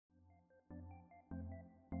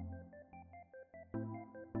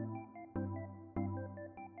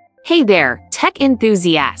Hey there, tech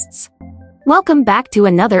enthusiasts! Welcome back to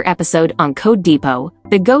another episode on Code Depot,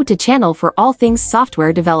 the go-to channel for all things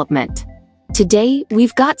software development. Today,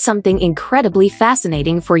 we've got something incredibly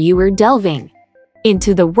fascinating for you. We're delving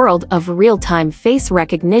into the world of real-time face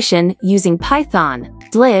recognition using Python,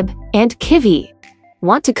 Dlib, and OpenCV.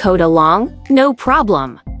 Want to code along? No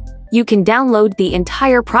problem! You can download the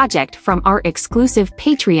entire project from our exclusive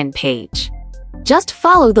Patreon page. Just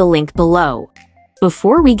follow the link below.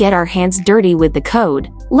 Before we get our hands dirty with the code,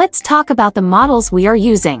 let's talk about the models we are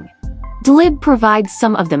using. Dlib provides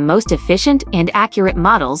some of the most efficient and accurate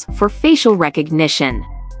models for facial recognition.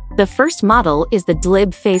 The first model is the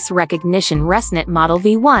Dlib Face Recognition ResNet Model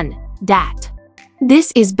v1, DAT.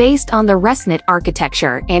 This is based on the ResNet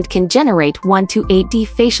architecture and can generate 1 to 8D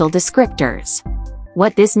facial descriptors.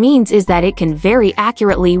 What this means is that it can very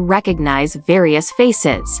accurately recognize various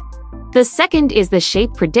faces. The second is the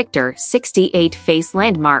Shape Predictor 68 Face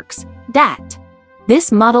Landmarks, DAT.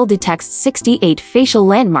 This model detects 68 facial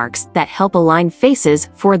landmarks that help align faces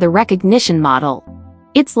for the recognition model.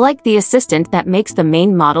 It's like the assistant that makes the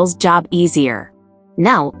main model's job easier.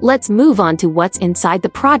 Now, let's move on to what's inside the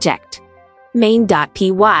project.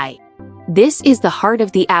 Main.py. This is the heart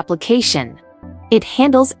of the application. It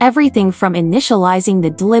handles everything from initializing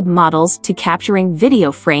the Dlib models to capturing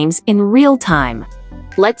video frames in real time.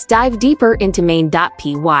 Let's dive deeper into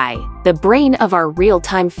Main.py, the brain of our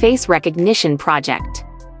real-time face recognition project.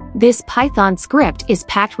 This Python script is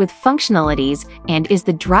packed with functionalities and is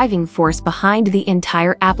the driving force behind the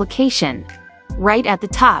entire application. Right at the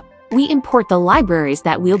top, we import the libraries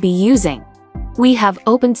that we'll be using. We have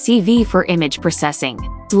OpenCV for image processing,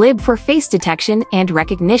 Dlib for face detection and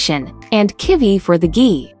recognition, and OpenCV for the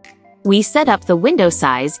GUI. We set up the window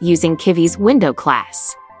size using OpenCV's window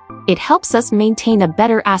class. It helps us maintain a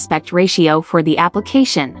better aspect ratio for the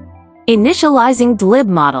application. Initializing Dlib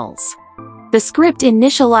models. The script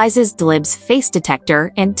initializes Dlib's face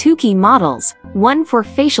detector and two key models, one for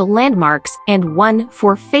facial landmarks and one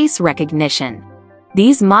for face recognition.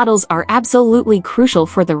 These models are absolutely crucial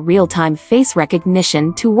for the real-time face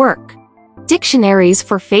recognition to work. Dictionaries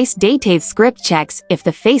for face data. Script checks if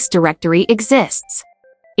the face directory exists.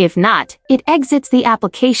 If not, it exits the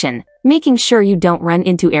application, making sure you don't run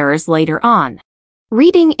into errors later on.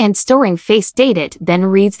 Reading and storing face data then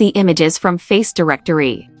reads the images from face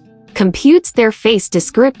directory, computes their face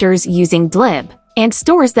descriptors using Dlib, and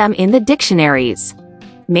stores them in the dictionaries.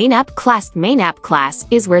 Main app class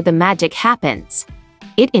is where the magic happens.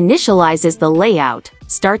 It initializes the layout,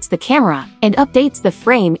 starts the camera, and updates the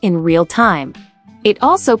frame in real time. It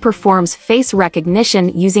also performs face recognition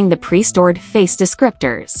using the pre-stored face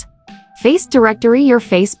descriptors. Face directory, your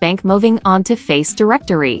face bank. Moving on to face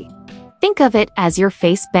directory. Think of it as your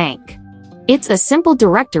face bank. It's a simple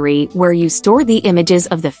directory where you store the images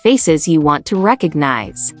of the faces you want to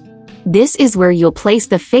recognize. This is where you'll place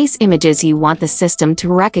the face images you want the system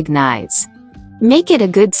to recognize. Make it a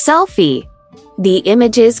good selfie. The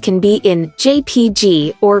images can be in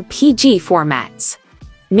JPG or PG formats.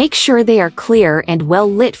 Make sure they are clear and well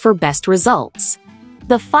lit for best results.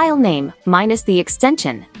 The file name minus the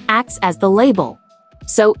extension acts as the label.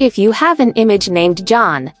 So if you have an image named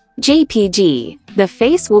John, JPG, the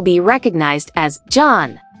face will be recognized as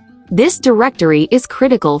John. This directory is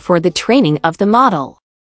critical for the training of the model.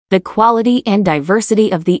 The quality and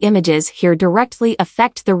diversity of the images here directly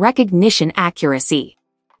affect the recognition accuracy.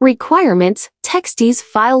 Requirements.txt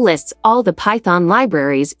file lists all the Python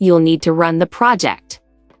libraries you'll need to run the project.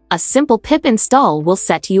 A simple pip install will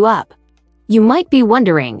set you up. You might be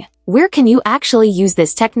wondering, where can you actually use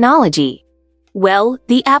this technology? Well,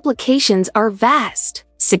 the applications are vast.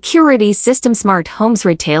 Security system, smart homes,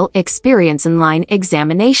 retail, experience, inline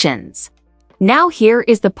examinations. Now here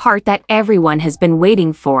is the part that everyone has been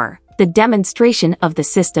waiting for, the demonstration of the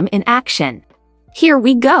system in action. Here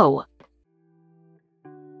we go.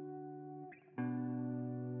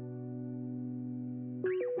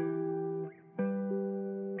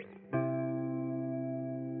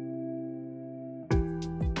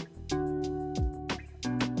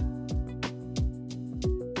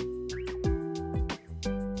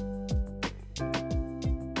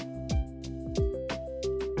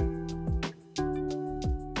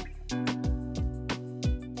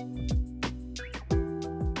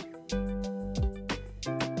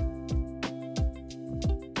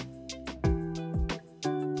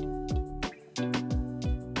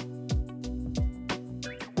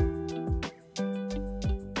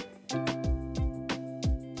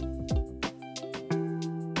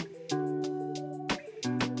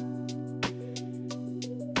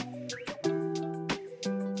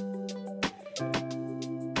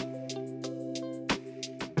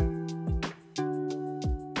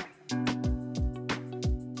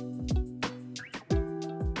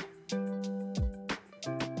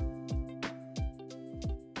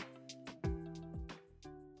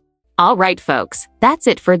 Alright folks, that's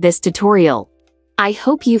it for this tutorial. I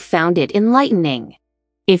hope you found it enlightening.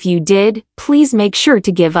 If you did, please make sure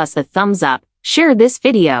to give us a thumbs up, share this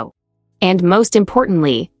video, and most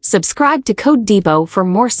importantly, subscribe to Code Depot for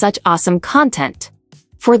more such awesome content.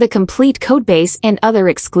 For the complete codebase and other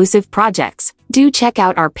exclusive projects, do check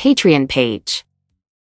out our Patreon page.